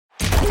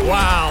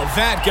Wow,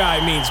 that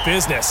guy means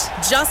business.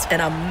 Just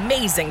an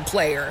amazing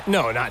player.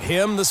 No, not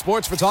him, the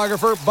sports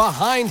photographer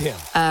behind him.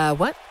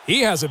 What?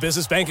 He has a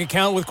business bank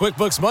account with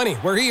QuickBooks Money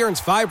where he earns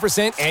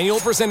 5% annual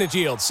percentage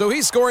yield, so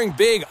he's scoring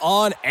big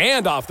on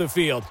and off the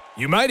field.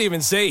 You might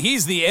even say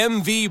he's the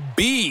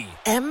MVB.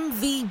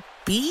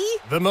 MVP?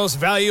 The most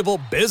valuable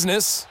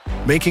business.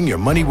 Making your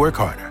money work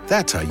harder.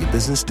 That's how you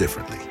business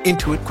differently.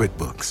 Intuit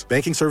QuickBooks.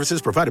 Banking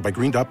services provided by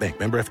Green Dot Bank.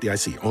 Member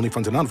FDIC. Only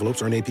funds and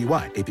envelopes earn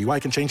APY.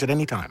 APY can change at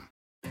any time.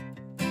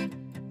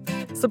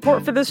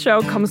 Support for this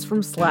show comes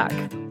from Slack.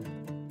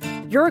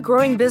 You're a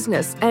growing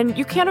business, and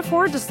you can't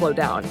afford to slow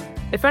down.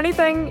 If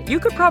anything, you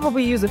could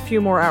probably use a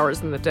few more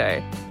hours in the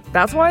day.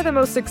 That's why the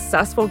most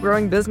successful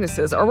growing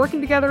businesses are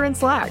working together in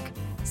Slack.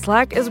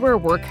 Slack is where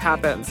work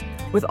happens,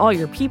 with all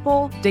your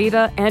people,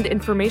 data, and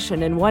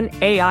information in one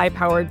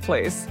AI-powered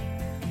place.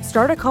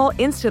 Start a call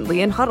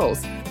instantly in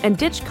huddles and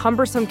ditch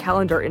cumbersome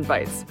calendar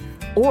invites.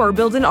 Or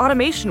build an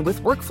automation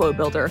with Workflow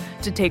Builder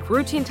to take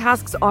routine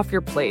tasks off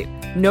your plate.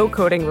 No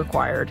coding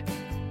required.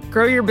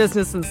 Grow your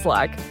business in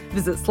Slack.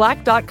 Visit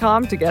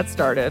slack.com to get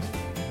started.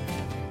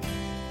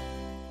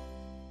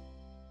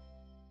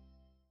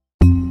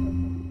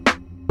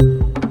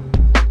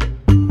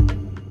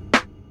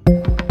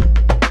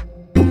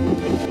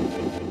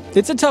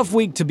 It's a tough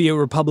week to be a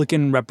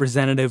Republican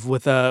representative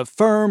with a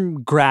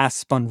firm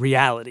grasp on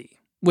reality,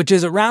 which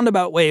is a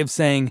roundabout way of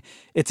saying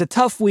it's a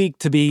tough week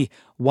to be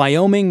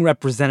Wyoming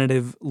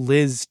Representative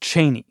Liz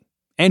Cheney.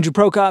 Andrew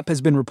Prokop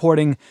has been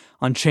reporting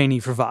on Cheney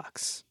for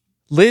Vox.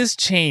 Liz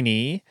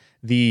Cheney,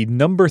 the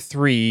number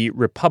 3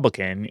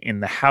 Republican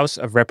in the House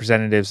of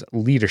Representatives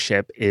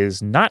leadership,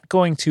 is not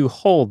going to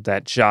hold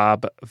that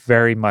job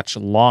very much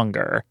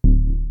longer.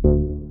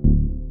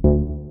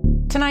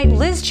 Tonight,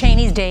 Liz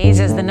Cheney's days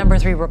as the number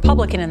 3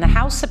 Republican in the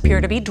House appear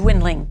to be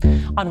dwindling.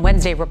 On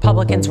Wednesday,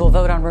 Republicans will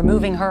vote on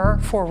removing her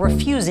for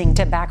refusing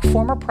to back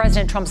former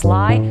President Trump's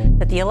lie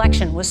that the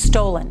election was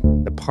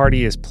stolen. The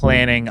party is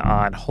planning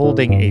on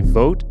holding a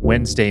vote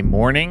Wednesday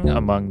morning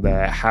among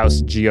the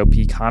House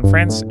GOP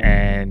conference,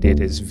 and it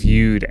is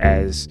viewed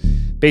as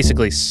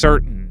basically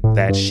certain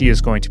that she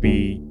is going to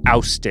be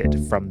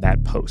ousted from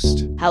that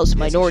post. House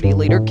Minority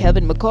Leader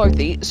Kevin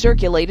McCarthy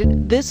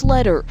circulated this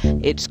letter.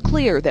 It's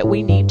clear that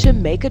we need to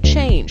make a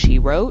change, he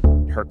wrote.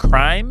 Her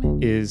crime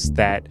is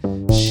that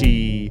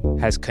she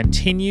has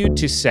continued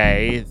to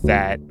say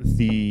that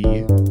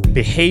the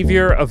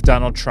behavior of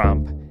Donald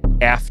Trump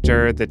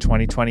after the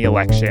 2020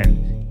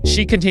 election,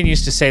 she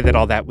continues to say that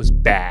all that was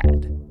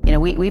bad. You know,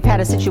 we've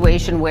had a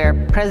situation where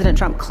President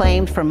Trump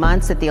claimed for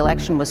months that the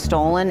election was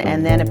stolen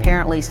and then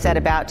apparently set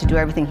about to do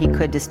everything he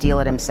could to steal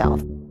it himself.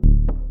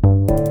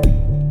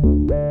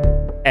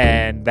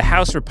 And the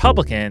House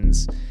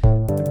Republicans,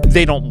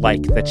 they don't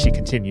like that she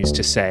continues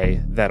to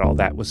say that all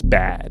that was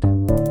bad.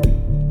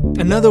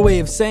 Another way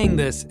of saying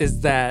this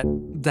is that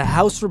the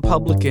House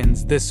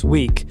Republicans this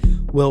week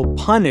will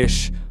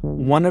punish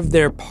one of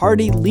their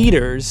party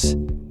leaders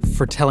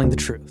for telling the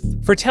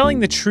truth. For telling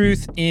the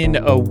truth in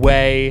a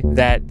way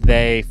that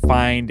they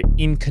find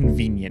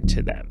inconvenient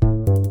to them.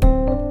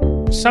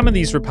 Some of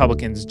these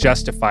Republicans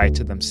justify it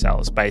to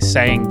themselves by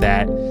saying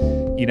that,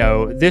 you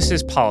know, this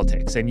is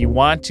politics and you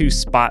want to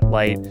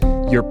spotlight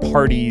your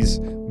party's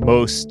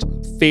most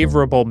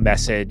favorable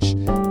message,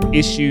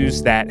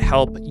 issues that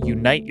help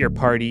unite your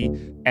party,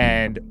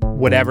 and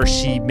whatever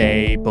she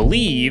may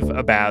believe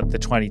about the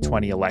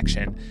 2020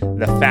 election,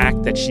 the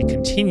fact that she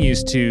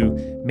continues to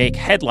make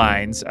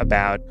headlines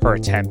about her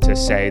attempt to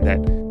say that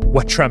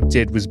what Trump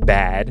did was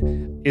bad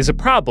is a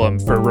problem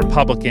for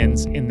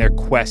Republicans in their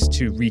quest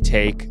to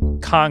retake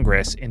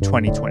Congress in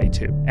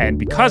 2022. And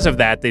because of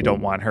that, they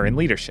don't want her in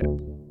leadership.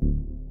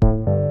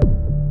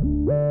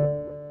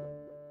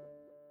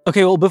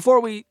 Okay, well,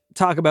 before we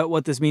talk about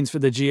what this means for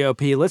the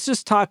GOP, let's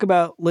just talk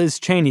about Liz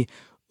Cheney.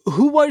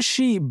 Who was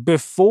she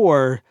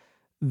before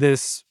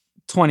this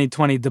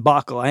 2020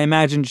 debacle? I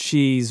imagine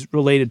she's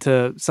related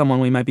to someone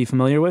we might be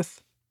familiar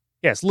with.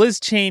 Yes, Liz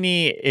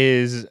Cheney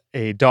is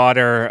a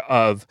daughter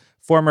of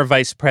former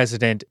Vice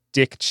President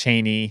Dick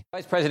Cheney.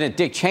 Vice President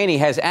Dick Cheney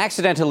has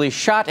accidentally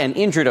shot and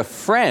injured a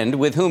friend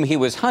with whom he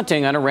was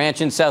hunting on a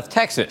ranch in South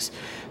Texas.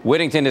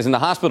 Whittington is in the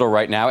hospital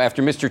right now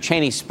after Mr.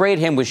 Cheney sprayed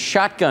him with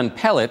shotgun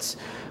pellets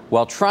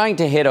while trying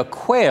to hit a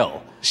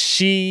quail.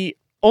 She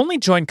only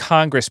joined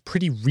Congress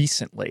pretty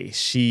recently.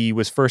 She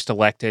was first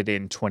elected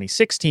in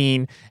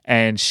 2016,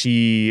 and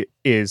she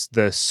is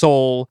the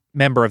sole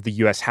member of the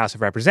U.S. House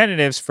of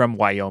Representatives from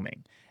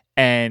Wyoming.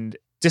 And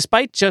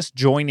despite just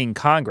joining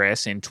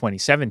Congress in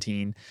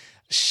 2017,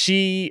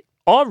 she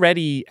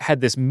already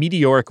had this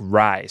meteoric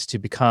rise to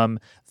become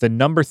the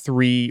number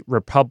 3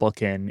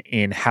 Republican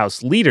in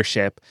House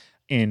leadership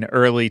in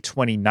early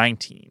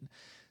 2019.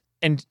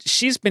 And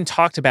she's been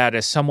talked about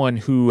as someone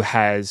who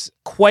has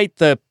quite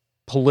the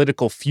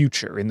political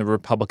future in the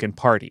Republican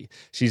Party.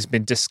 She's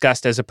been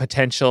discussed as a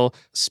potential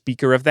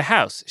Speaker of the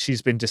House.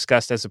 She's been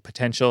discussed as a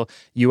potential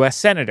U.S.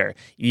 Senator,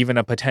 even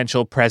a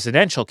potential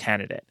presidential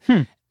candidate.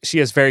 She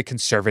has very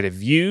conservative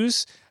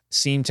views.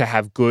 seemed to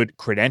have good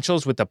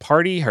credentials with the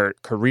party. Her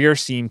career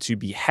seemed to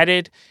be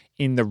headed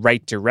in the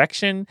right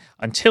direction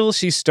until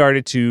she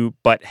started to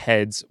butt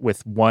heads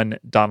with one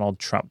Donald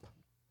Trump.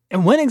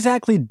 And when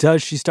exactly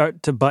does she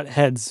start to butt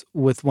heads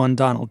with one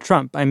Donald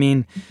Trump? I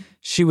mean,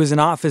 she was in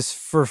office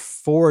for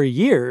 4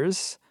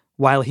 years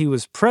while he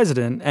was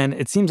president, and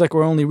it seems like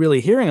we're only really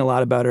hearing a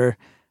lot about her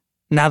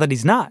now that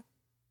he's not.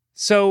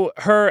 So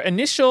her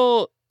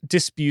initial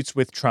disputes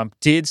with Trump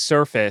did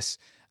surface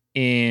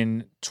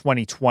in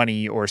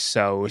 2020 or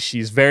so.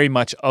 She's very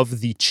much of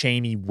the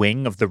Cheney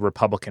wing of the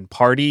Republican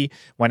Party.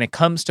 When it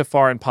comes to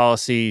foreign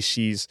policy,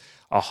 she's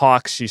a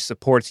hawk. She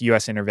supports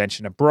U.S.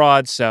 intervention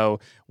abroad. So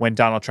when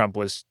Donald Trump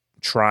was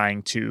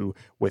trying to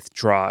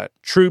withdraw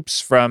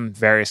troops from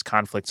various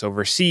conflicts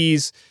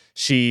overseas,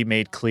 she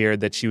made clear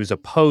that she was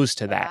opposed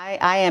to that.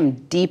 I am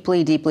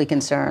deeply, deeply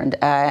concerned,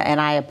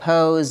 and I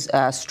oppose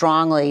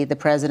strongly the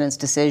president's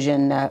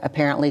decision,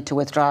 apparently, to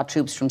withdraw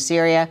troops from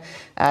Syria,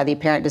 the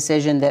apparent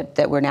decision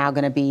that we're now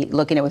going to be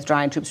looking at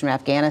withdrawing troops from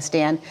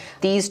Afghanistan.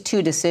 These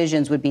two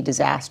decisions would be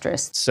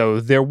disastrous. So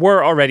there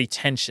were already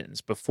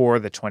tensions before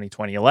the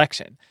 2020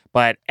 election,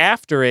 but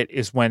after it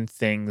is when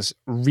things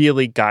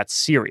really got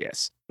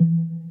serious.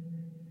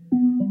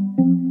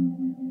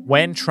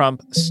 When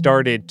Trump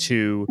started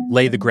to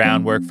lay the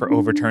groundwork for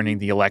overturning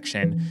the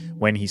election,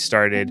 when he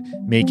started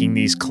making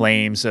these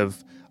claims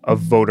of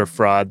voter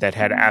fraud that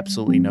had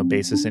absolutely no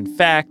basis in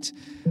fact,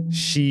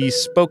 she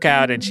spoke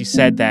out and she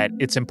said that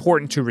it's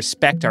important to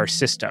respect our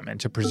system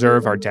and to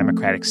preserve our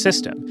democratic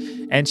system.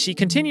 And she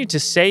continued to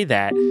say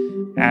that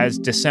as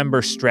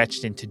December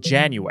stretched into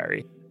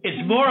January.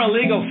 It's more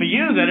illegal for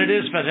you than it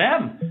is for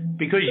them,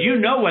 because you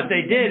know what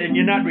they did and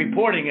you're not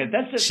reporting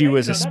it. She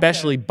was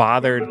especially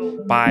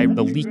bothered by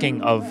the leaking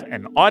of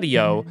an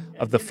audio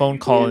of the phone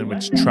call in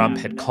which Trump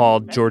had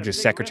called Georgia's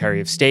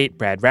Secretary of State,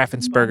 Brad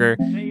Raffensperger,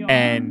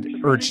 and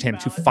urged him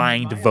to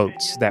find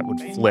votes that would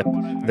flip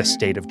the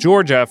state of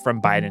Georgia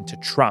from Biden to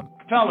Trump.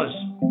 Fellas,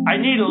 I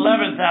need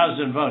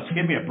 11,000 votes.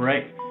 Give me a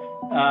break.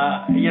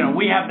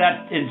 We have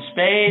that in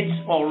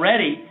spades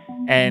already.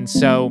 And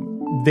so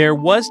there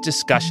was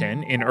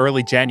discussion in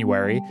early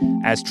January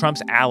as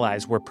Trump's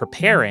allies were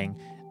preparing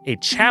a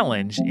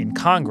challenge in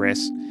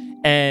Congress.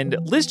 And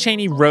Liz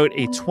Cheney wrote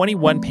a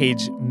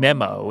 21-page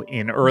memo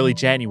in early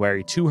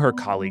January to her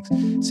colleagues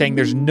saying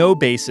there's no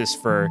basis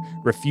for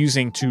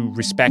refusing to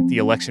respect the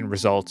election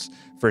results,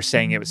 for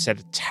saying it would set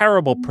a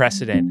terrible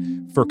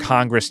precedent for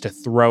Congress to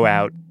throw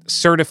out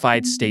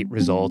certified state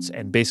results,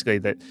 and basically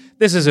that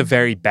this is a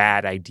very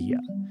bad idea.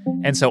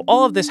 And so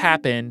all of this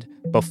happened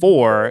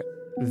before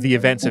the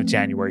events of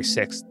January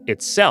 6th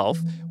itself,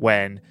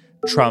 when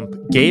Trump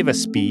gave a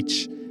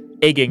speech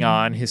egging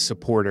on his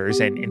supporters.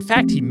 And in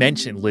fact, he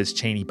mentioned Liz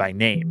Cheney by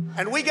name.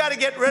 And we got to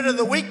get rid of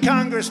the weak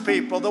Congress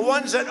people, the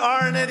ones that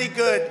aren't any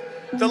good,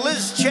 the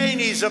Liz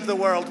Cheneys of the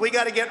world. We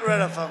got to get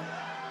rid of them.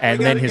 And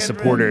then his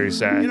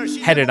supporters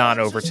headed on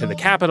over to the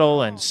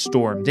Capitol and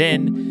stormed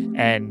in,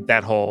 and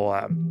that whole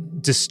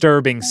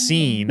disturbing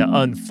scene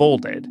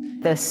unfolded.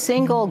 The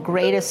single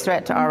greatest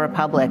threat to our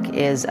republic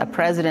is a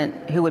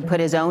president who would put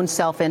his own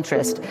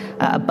self-interest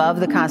above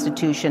the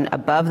Constitution,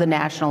 above the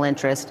national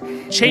interest.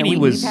 Cheney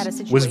was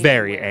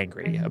very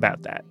angry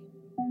about that.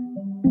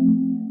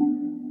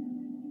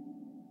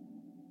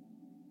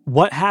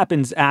 What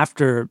happens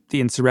after the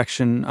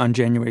insurrection on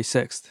January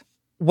 6th?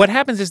 What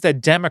happens is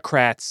that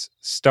Democrats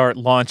start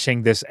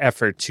launching this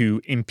effort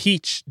to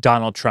impeach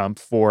Donald Trump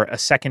for a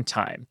second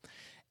time.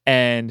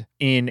 And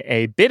in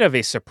a bit of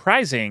a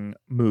surprising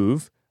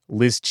move,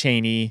 Liz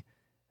Cheney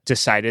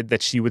decided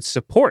that she would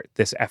support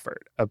this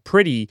effort, a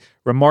pretty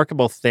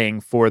remarkable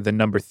thing for the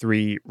number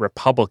 3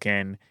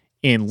 Republican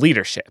in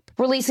leadership.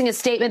 Releasing a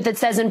statement that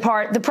says, in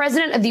part, the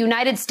president of the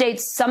United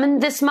States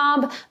summoned this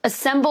mob,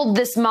 assembled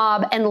this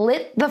mob, and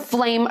lit the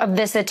flame of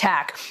this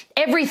attack.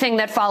 Everything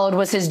that followed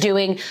was his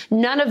doing.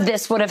 None of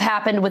this would have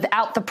happened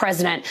without the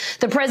president.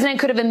 The president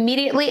could have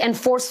immediately and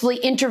forcefully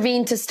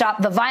intervened to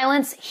stop the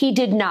violence. He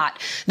did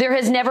not. There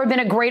has never been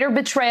a greater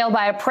betrayal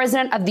by a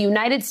president of the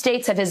United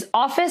States of his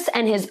office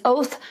and his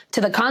oath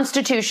to the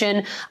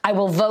Constitution. I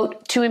will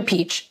vote to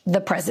impeach the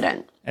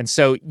president. And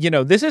so,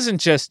 this isn't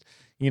just,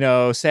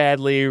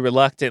 sadly,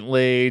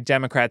 reluctantly,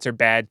 Democrats are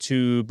bad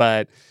too,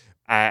 but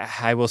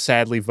I will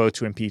sadly vote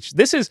to impeach.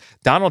 This is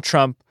Donald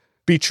Trump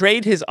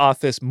betrayed his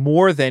office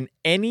more than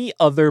any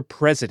other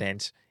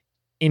president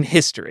in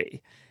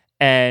history.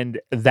 And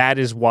that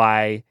is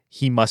why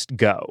he must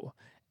go.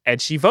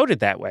 And she voted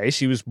that way.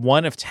 She was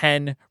one of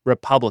 10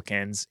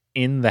 Republicans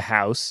in the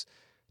House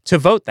to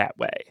vote that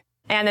way.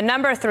 And the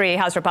number 3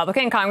 House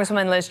Republican,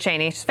 Congresswoman Liz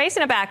Cheney, is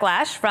facing a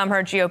backlash from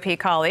her GOP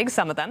colleagues,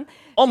 some of them.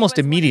 Almost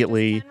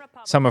immediately,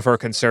 some of her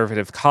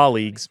conservative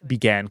colleagues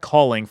began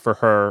calling for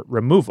her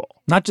removal.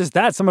 Not just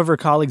that, some of her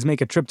colleagues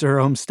make a trip to her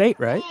home state,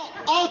 right?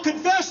 I'll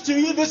confess to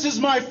you, this is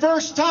my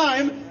first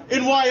time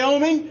in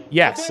Wyoming.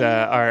 Yes,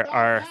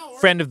 our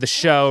friend of the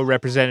show,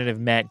 Representative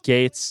Matt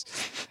Gaetz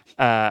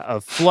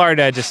of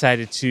Florida,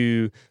 decided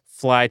to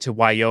fly to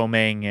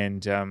Wyoming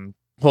and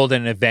hold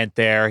an event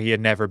there. He had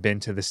never been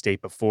to the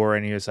state before,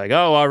 and he was like,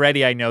 oh,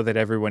 already I know that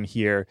everyone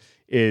here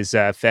is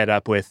fed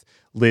up with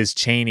Liz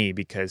Cheney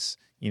because,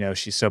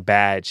 she's so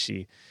bad.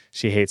 She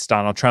hates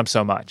Donald Trump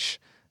so much.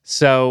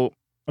 So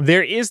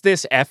there is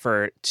this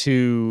effort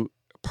to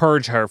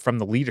purge her from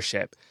the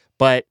leadership.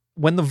 But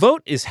when the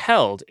vote is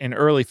held in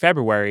early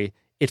February,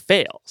 it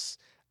fails.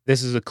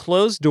 This is a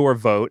closed-door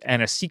vote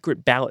and a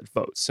secret ballot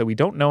vote, so we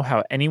don't know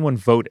how anyone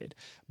voted.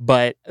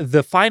 But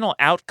the final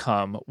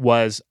outcome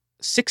was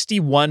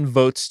 61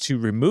 votes to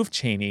remove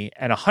Cheney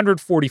and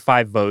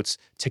 145 votes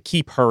to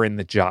keep her in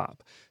the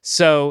job.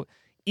 So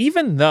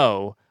even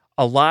though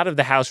a lot of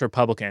the House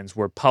Republicans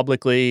were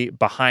publicly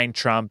behind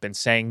Trump and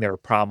saying there were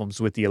problems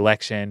with the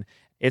election,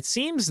 it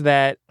seems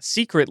that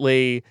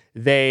secretly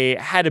they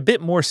had a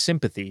bit more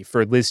sympathy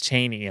for Liz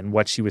Cheney and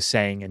what she was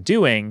saying and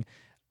doing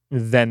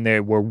than they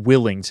were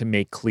willing to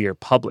make clear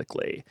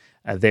publicly.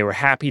 They were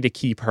happy to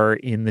keep her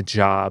in the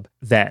job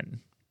then.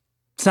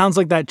 Sounds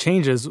like that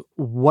changes.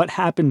 What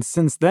happened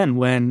since then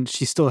when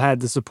she still had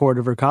the support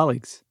of her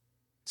colleagues?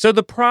 So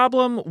the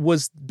problem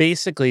was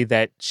basically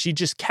that she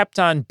just kept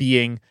on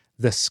being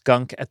the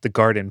skunk at the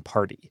garden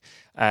party.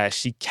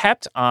 She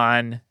kept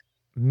on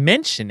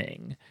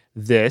mentioning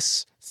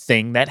this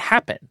thing that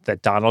happened,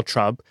 that Donald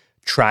Trump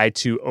tried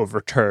to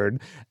overturn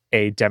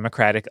a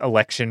Democratic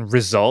election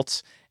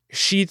result.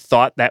 She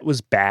thought that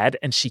was bad,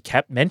 and she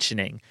kept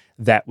mentioning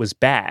that was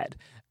bad.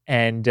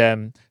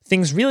 And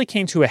things really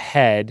came to a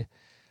head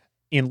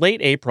in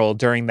late April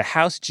during the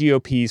House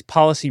GOP's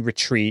policy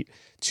retreat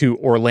to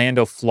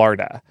Orlando,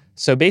 Florida.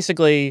 So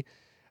basically,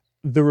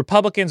 the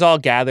Republicans all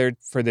gathered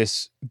for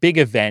this big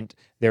event.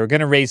 They were going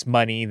to raise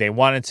money. They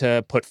wanted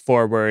to put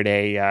forward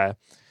a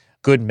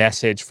good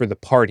message for the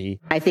party.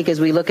 I think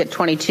as we look at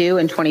 22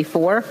 and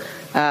 24,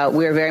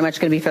 we're very much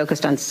going to be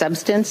focused on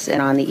substance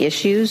and on the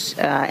issues.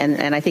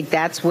 And I think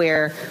that's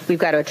where we've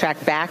got to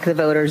attract back the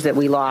voters that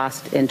we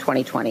lost in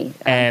 2020.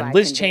 And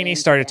Liz Cheney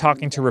started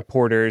talking to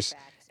reporters,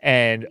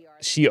 and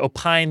she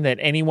opined that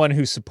anyone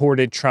who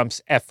supported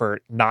Trump's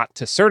effort not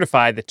to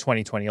certify the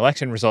 2020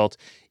 election result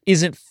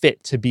isn't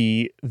fit to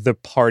be the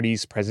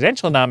party's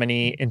presidential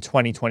nominee in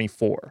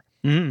 2024.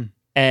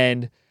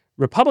 And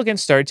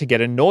Republicans started to get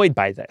annoyed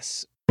by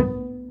this.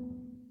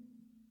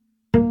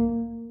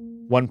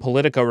 One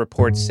Politico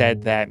report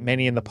said that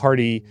many in the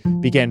party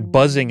began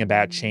buzzing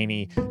about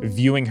Cheney,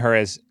 viewing her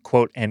as,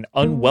 quote, an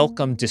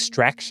unwelcome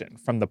distraction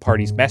from the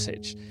party's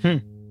message.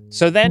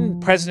 So then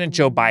President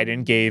Joe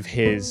Biden gave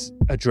his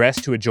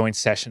address to a joint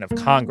session of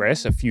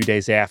Congress a few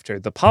days after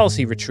the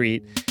policy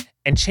retreat,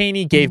 and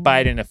Cheney gave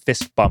Biden a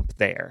fist bump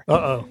there.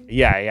 Uh-oh.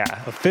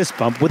 Yeah. A fist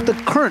bump with the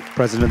current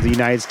president of the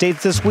United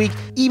States this week,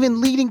 even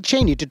leading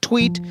Cheney to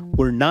tweet,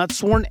 "We're not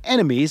sworn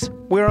enemies,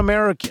 we're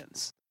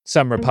Americans."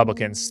 Some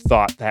Republicans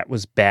thought that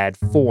was bad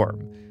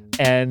form.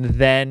 And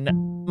then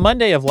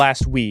Monday of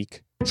last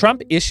week,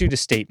 Trump issued a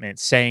statement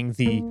saying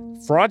the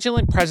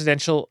fraudulent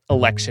presidential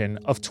election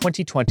of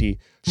 2020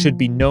 should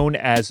be known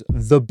as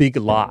the big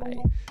lie.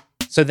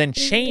 So then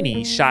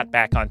Cheney shot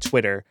back on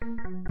Twitter,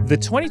 the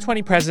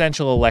 2020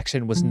 presidential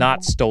election was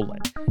not stolen.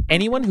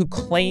 Anyone who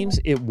claims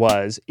it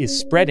was is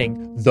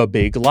spreading the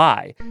big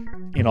lie,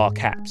 in all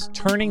caps,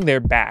 turning their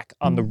back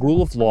on the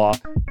rule of law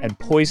and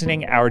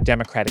poisoning our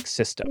democratic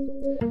system.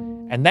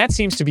 And that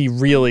seems to be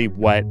really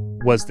what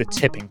was the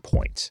tipping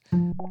point.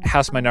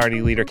 House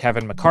Minority Leader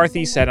Kevin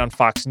McCarthy said on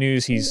Fox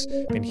News he's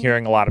been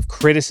hearing a lot of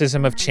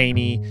criticism of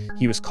Cheney.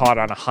 He was caught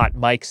on a hot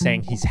mic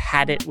saying he's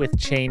had it with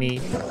Cheney.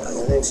 I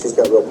think she's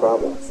got real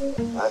problems.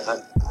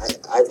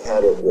 I've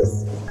had it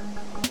with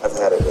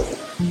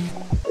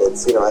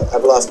it's,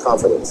 I've lost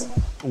confidence.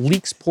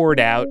 Leaks poured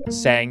out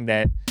saying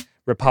that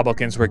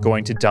Republicans were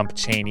going to dump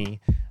Cheney.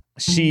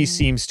 She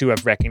seems to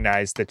have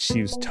recognized that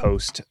she was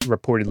toast.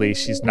 Reportedly,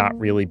 she's not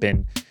really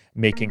been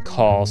making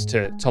calls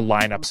to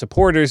line up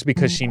supporters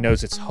because she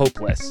knows it's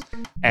hopeless.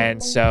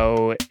 And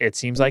so it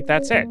seems like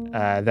that's it.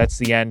 That's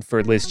the end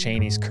for Liz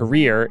Cheney's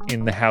career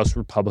in the House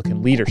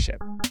Republican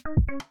leadership.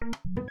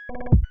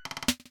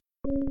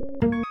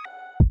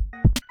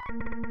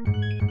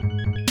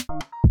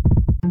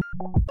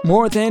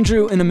 More with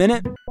Andrew in a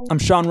minute. I'm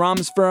Sean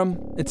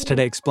Ramsfirm. It's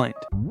Today Explained.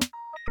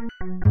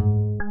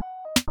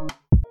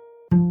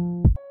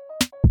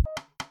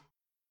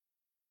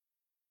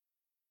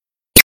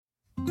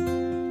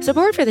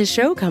 Support for this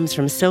show comes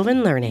from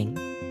Sylvan Learning.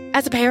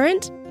 As a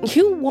parent,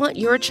 you want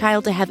your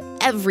child to have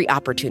every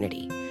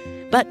opportunity.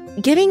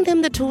 But giving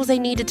them the tools they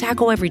need to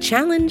tackle every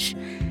challenge,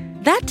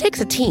 that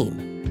takes a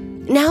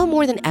team. Now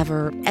more than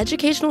ever,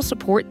 educational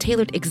support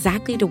tailored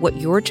exactly to what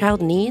your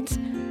child needs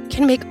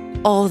can make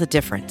all the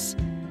difference.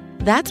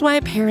 That's why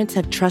parents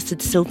have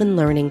trusted Sylvan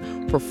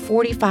Learning for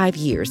 45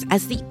 years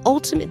as the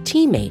ultimate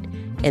teammate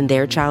in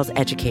their child's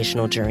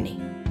educational journey,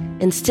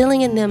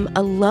 instilling in them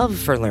a love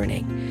for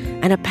learning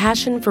and a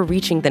passion for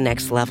reaching the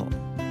next level.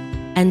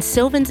 And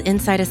Sylvan's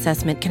Insight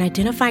Assessment can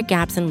identify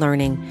gaps in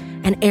learning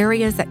and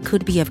areas that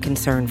could be of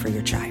concern for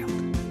your child.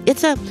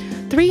 It's a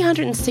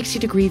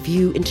 360-degree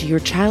view into your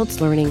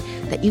child's learning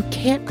that you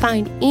can't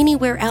find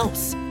anywhere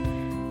else.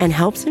 and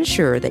helps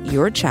ensure that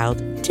your child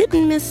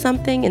didn't miss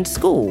something in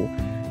school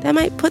that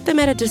might put them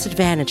at a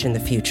disadvantage in the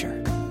future.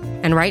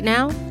 And right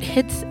now,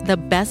 it's the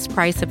best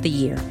price of the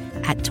year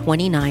at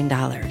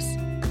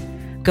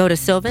 $29. Go to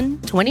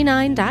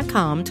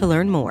sylvan29.com to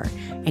learn more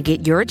and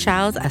get your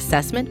child's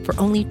assessment for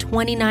only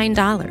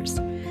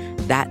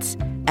 $29. That's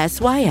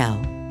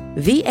SYLVAN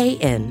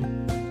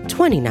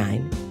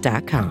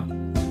 29.com.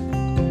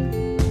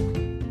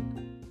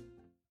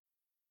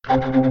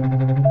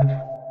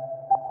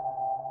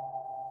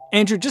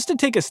 Andrew, just to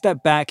take a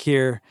step back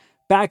here,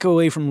 back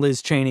away from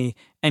Liz Cheney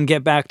and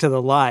get back to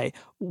the lie,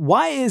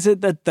 why is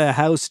it that the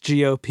House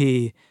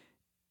GOP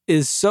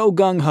is so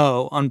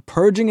gung-ho on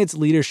purging its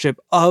leadership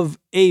of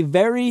a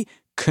very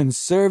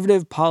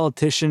conservative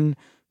politician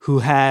who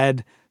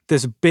had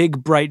this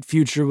big, bright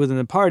future within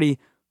the party,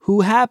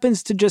 who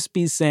happens to just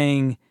be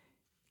saying,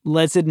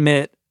 let's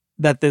admit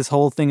that this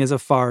whole thing is a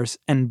farce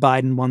and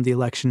Biden won the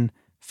election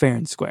fair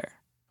and square?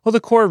 Well, the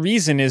core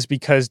reason is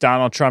because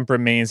Donald Trump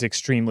remains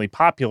extremely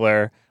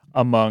popular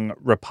among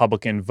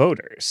Republican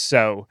voters.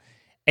 So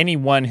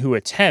anyone who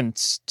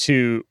attempts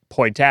to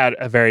point out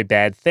a very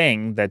bad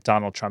thing that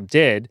Donald Trump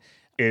did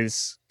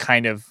is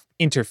kind of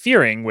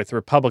interfering with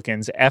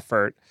Republicans'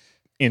 effort,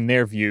 in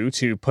their view,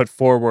 to put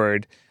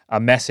forward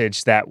a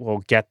message that will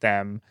get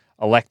them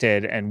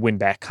elected and win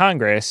back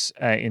Congress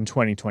in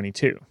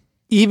 2022.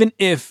 Even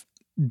if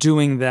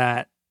doing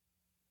that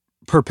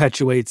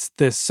perpetuates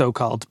this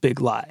so-called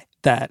big lie,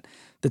 that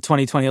the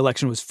 2020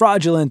 election was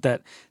fraudulent,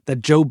 that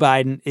Joe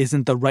Biden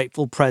isn't the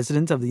rightful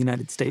president of the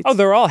United States. Oh,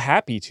 they're all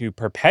happy to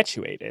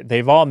perpetuate it.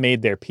 They've all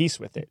made their peace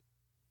with it.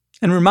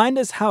 And remind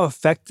us how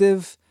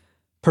effective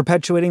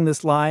perpetuating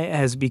this lie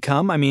has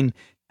become. I mean,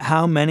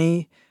 how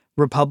many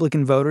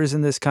Republican voters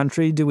in this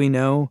country do we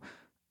know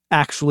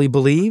actually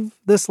believe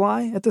this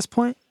lie at this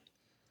point?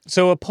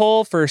 So a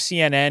poll for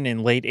CNN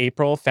in late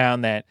April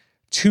found that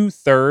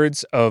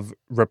 2/3 of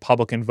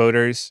Republican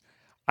voters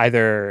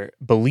either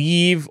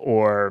believe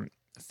or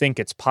think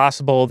it's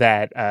possible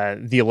that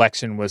the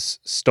election was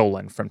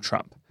stolen from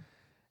Trump.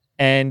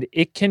 And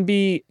it can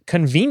be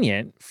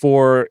convenient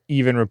for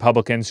even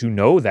Republicans who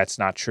know that's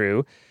not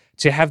true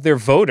to have their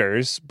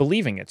voters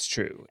believing it's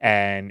true.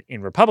 And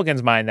in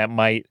Republicans' mind, that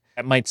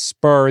might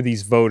spur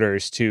these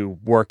voters to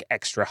work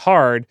extra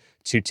hard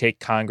to take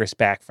Congress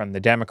back from the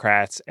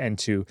Democrats and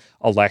to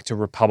elect a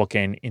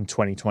Republican in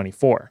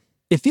 2024.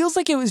 It feels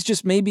like it was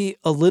just maybe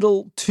a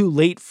little too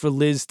late for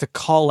Liz to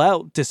call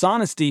out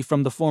dishonesty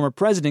from the former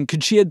president.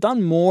 Could she have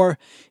done more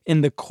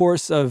in the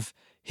course of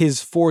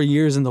his 4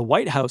 years in the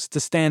White House to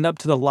stand up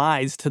to the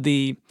lies, to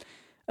the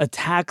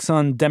attacks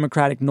on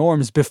democratic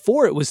norms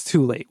before it was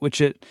too late,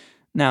 which it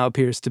now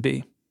appears to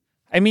be?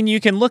 I mean, you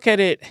can look at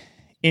it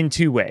in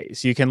two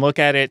ways. You can look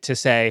at it to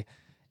say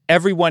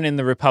everyone in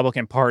the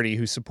Republican Party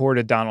who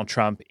supported Donald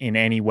Trump in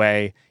any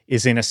way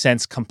is in a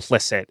sense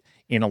complicit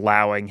in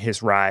allowing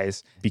his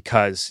rise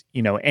because,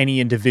 you know, any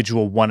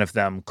individual one of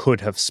them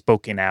could have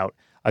spoken out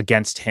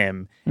against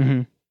him.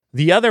 Mm-hmm.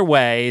 The other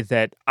way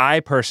that I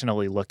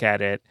personally look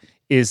at it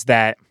is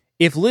that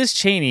if Liz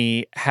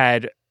Cheney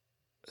had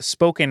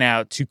spoken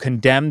out to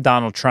condemn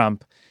Donald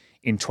Trump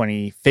in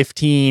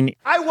 2015.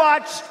 I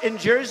watched in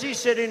Jersey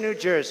City, New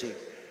Jersey,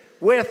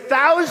 where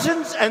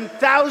thousands and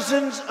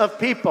thousands of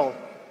people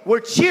were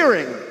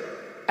cheering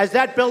as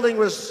that building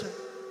was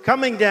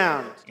coming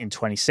down. In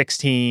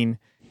 2016.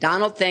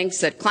 Donald thinks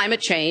that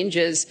climate change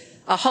is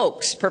a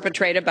hoax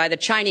perpetrated by the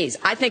Chinese.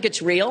 I think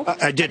it's real.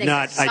 I do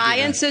not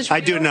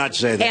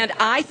say that. And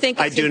I think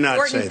it's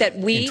important that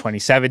we... In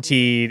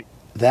 2017.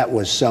 That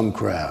was some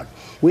crowd.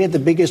 We had the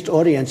biggest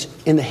audience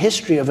in the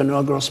history of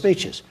inaugural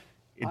speeches.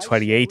 In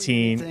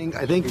 2018.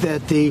 I think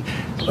that the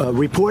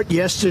report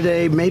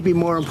yesterday, maybe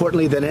more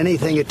importantly than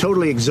anything, it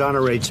totally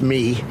exonerates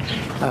me.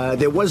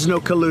 There was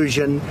no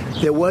collusion.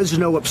 There was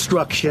no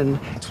obstruction.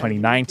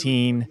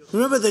 2019.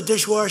 Remember the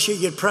dishwasher?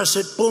 You'd press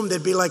it, boom,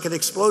 there'd be like an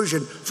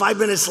explosion. 5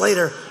 minutes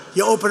later,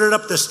 you open it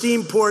up, the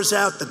steam pours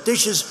out, the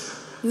dishes.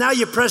 Now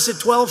you press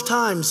it 12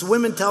 times.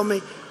 Women tell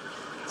me,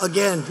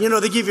 again, you know,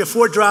 they give you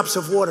 4 drops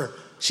of water.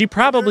 She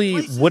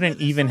probably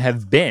wouldn't even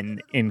have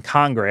been in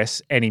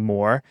Congress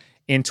anymore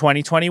in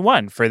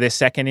 2021 for this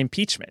second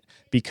impeachment,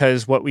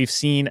 because what we've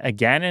seen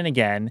again and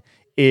again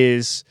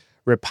is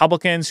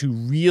Republicans who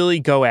really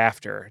go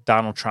after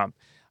Donald Trump,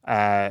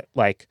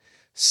 like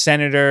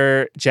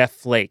Senator Jeff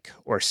Flake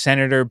or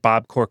Senator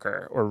Bob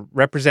Corker or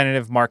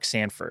Representative Mark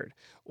Sanford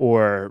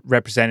or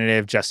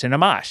Representative Justin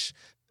Amash.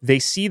 They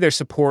see their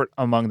support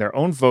among their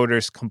own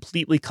voters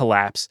completely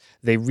collapse.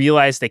 They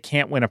realize they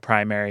can't win a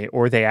primary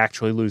or they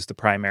actually lose the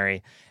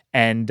primary.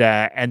 And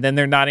then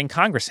they're not in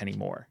Congress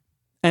anymore.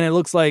 And it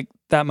looks like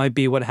that might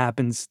be what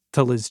happens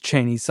to Liz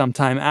Cheney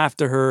sometime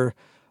after her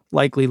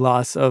likely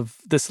loss of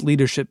this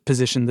leadership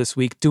position this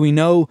week. Do we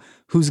know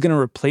who's going to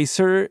replace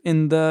her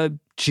in the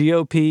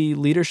GOP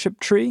leadership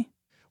tree?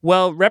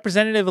 Well,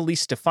 Representative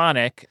Elise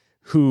Stefanik,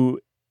 who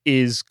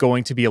is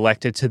going to be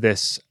elected to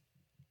this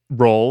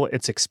role.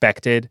 It's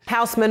expected.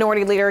 House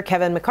Minority Leader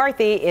Kevin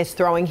McCarthy is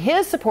throwing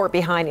his support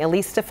behind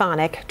Elise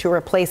Stefanik to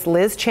replace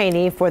Liz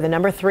Cheney for the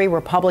number 3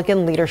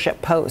 Republican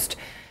leadership post.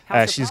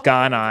 She's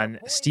gone on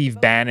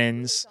Steve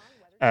Bannon's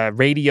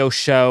radio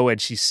show, and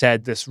she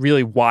said this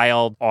really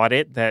wild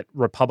audit that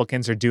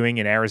Republicans are doing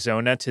in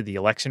Arizona to the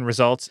election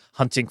results,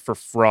 hunting for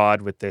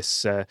fraud with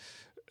this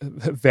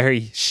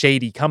very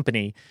shady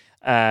company.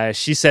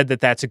 She said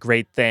that that's a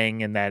great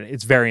thing and that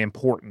it's very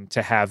important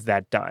to have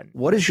that done.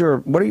 What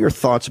are your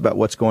thoughts about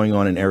what's going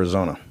on in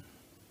Arizona?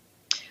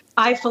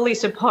 I fully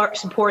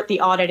support the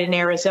audit in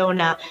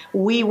Arizona.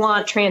 We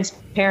want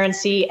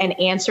transparency and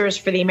answers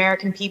for the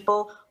American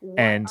people.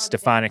 And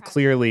Stefanik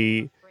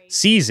clearly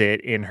sees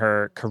it in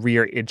her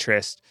career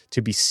interest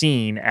to be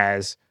seen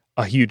as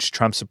a huge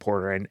Trump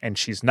supporter, and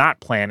she's not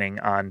planning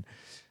on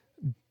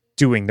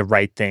doing the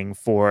right thing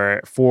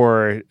for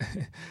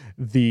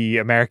the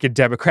American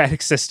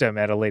democratic system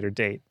at a later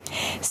date.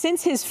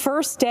 Since his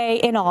first day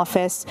in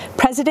office,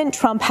 President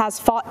Trump has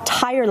fought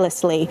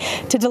tirelessly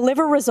to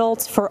deliver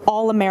results for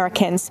all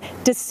Americans,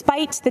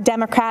 despite the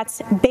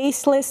Democrats'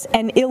 baseless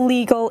and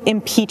illegal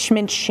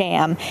impeachment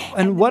sham.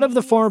 And what of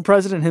the former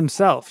president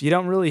himself? You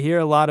don't really hear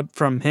a lot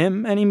from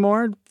him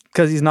anymore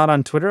because he's not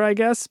on Twitter, I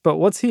guess. But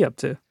what's he up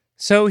to?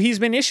 So he's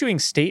been issuing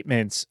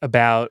statements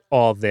about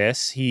all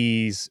this.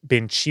 He's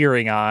been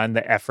cheering on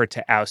the effort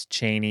to oust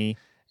Cheney,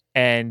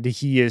 and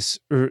he is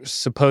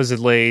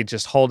supposedly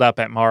just holed up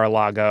at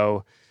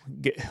Mar-a-Lago,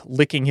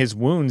 licking his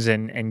wounds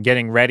and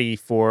getting ready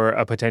for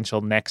a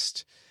potential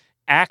next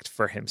act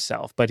for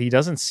himself. But he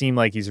doesn't seem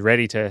like he's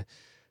ready to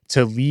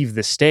leave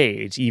the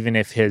stage, even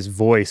if his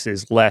voice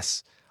is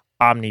less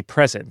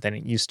omnipresent than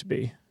it used to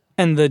be.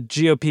 And the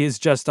GOP is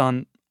just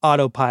on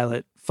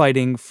autopilot,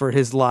 fighting for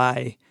his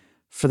lie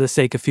for the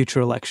sake of future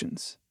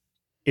elections.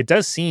 It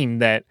does seem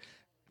that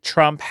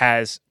Trump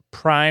has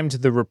primed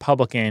the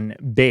Republican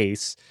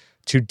base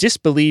to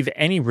disbelieve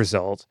any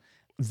result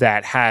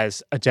that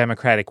has a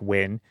Democratic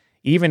win.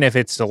 Even if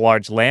it's a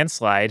large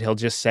landslide, he'll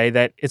just say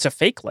that it's a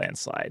fake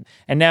landslide.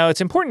 And now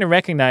it's important to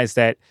recognize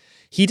that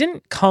he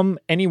didn't come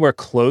anywhere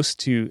close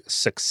to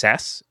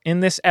success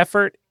in this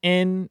effort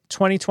in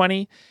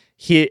 2020.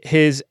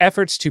 His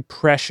efforts to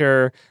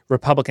pressure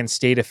Republican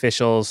state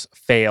officials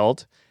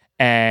failed,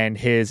 and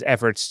his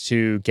efforts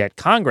to get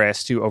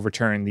Congress to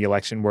overturn the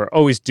election were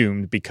always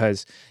doomed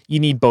because you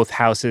need both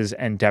houses,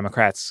 and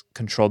Democrats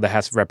controlled the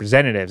House of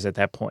Representatives at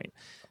that point.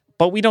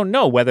 But we don't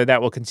know whether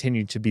that will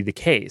continue to be the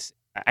case.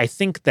 I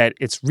think that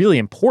it's really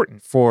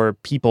important for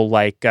people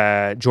like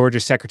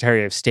Georgia's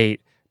Secretary of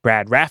State,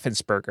 Brad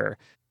Raffensperger.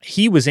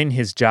 He was in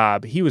his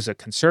job. He was a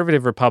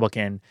conservative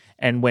Republican.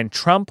 And when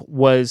Trump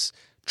was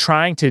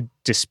trying to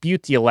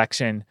dispute the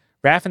election,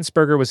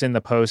 Raffensperger was in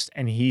the Post,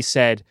 and he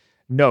said,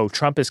 no,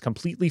 Trump is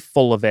completely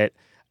full of it.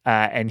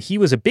 And he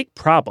was a big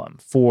problem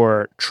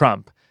for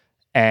Trump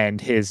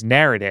and his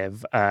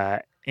narrative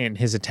in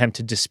his attempt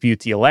to dispute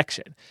the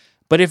election.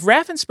 But if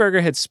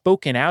Raffensperger had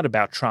spoken out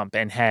about Trump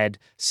and had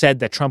said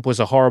that Trump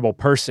was a horrible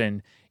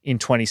person in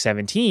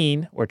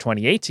 2017 or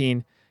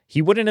 2018,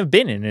 he wouldn't have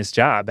been in his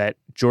job at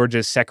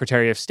Georgia's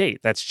Secretary of State.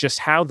 That's just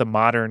how the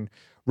modern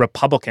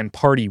Republican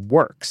Party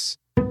works.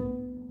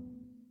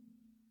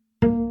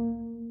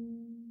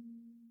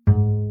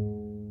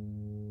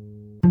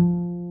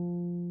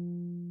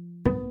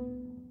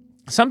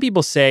 Some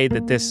people say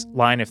that this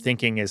line of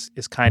thinking is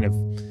kind of,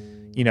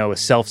 a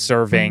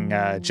self-serving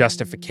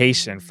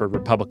justification for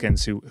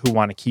Republicans who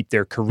want to keep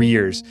their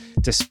careers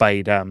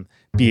despite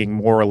being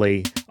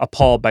morally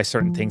appalled by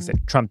certain things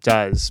that Trump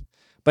does.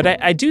 But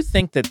I do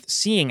think that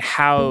seeing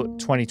how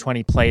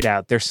 2020 played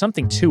out, there's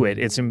something to it.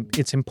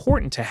 It's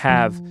important to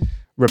have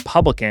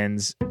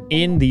Republicans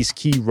in these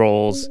key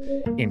roles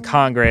in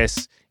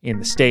Congress, in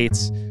the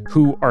states,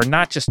 who are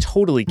not just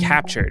totally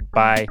captured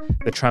by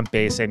the Trump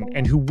base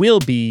and who will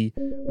be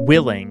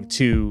willing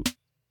to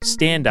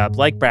stand up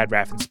like Brad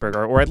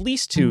Raffensperger, or at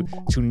least to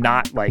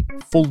not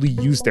fully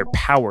use their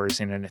powers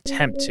in an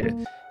attempt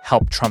to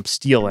help Trump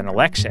steal an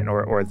election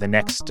or the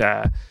next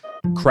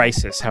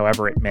crisis,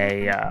 however it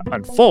may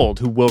unfold,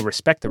 who will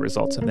respect the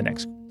results of the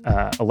next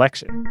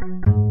election.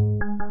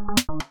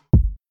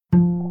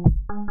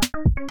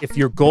 If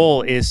your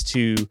goal is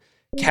to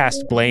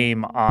cast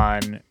blame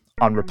on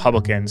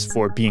Republicans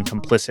for being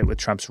complicit with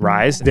Trump's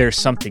rise, there's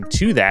something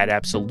to that,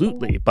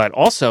 absolutely. But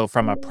also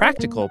from a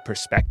practical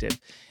perspective,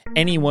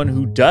 anyone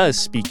who does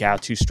speak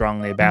out too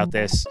strongly about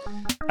this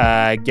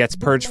gets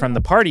purged from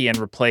the party and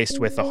replaced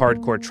with a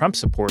hardcore Trump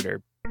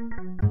supporter.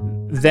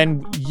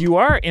 Then you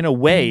are, in a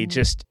way,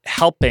 just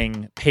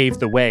helping pave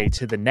the way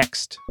to the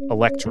next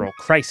electoral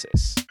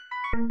crisis.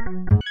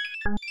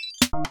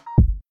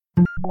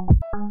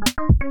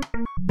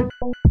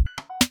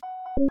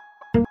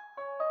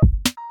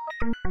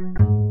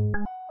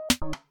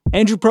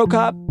 Andrew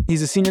Prokop,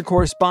 he's a senior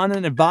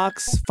correspondent at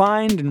Vox.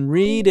 Find and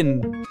read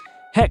and,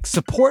 heck,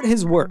 support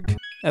his work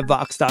at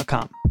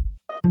Vox.com.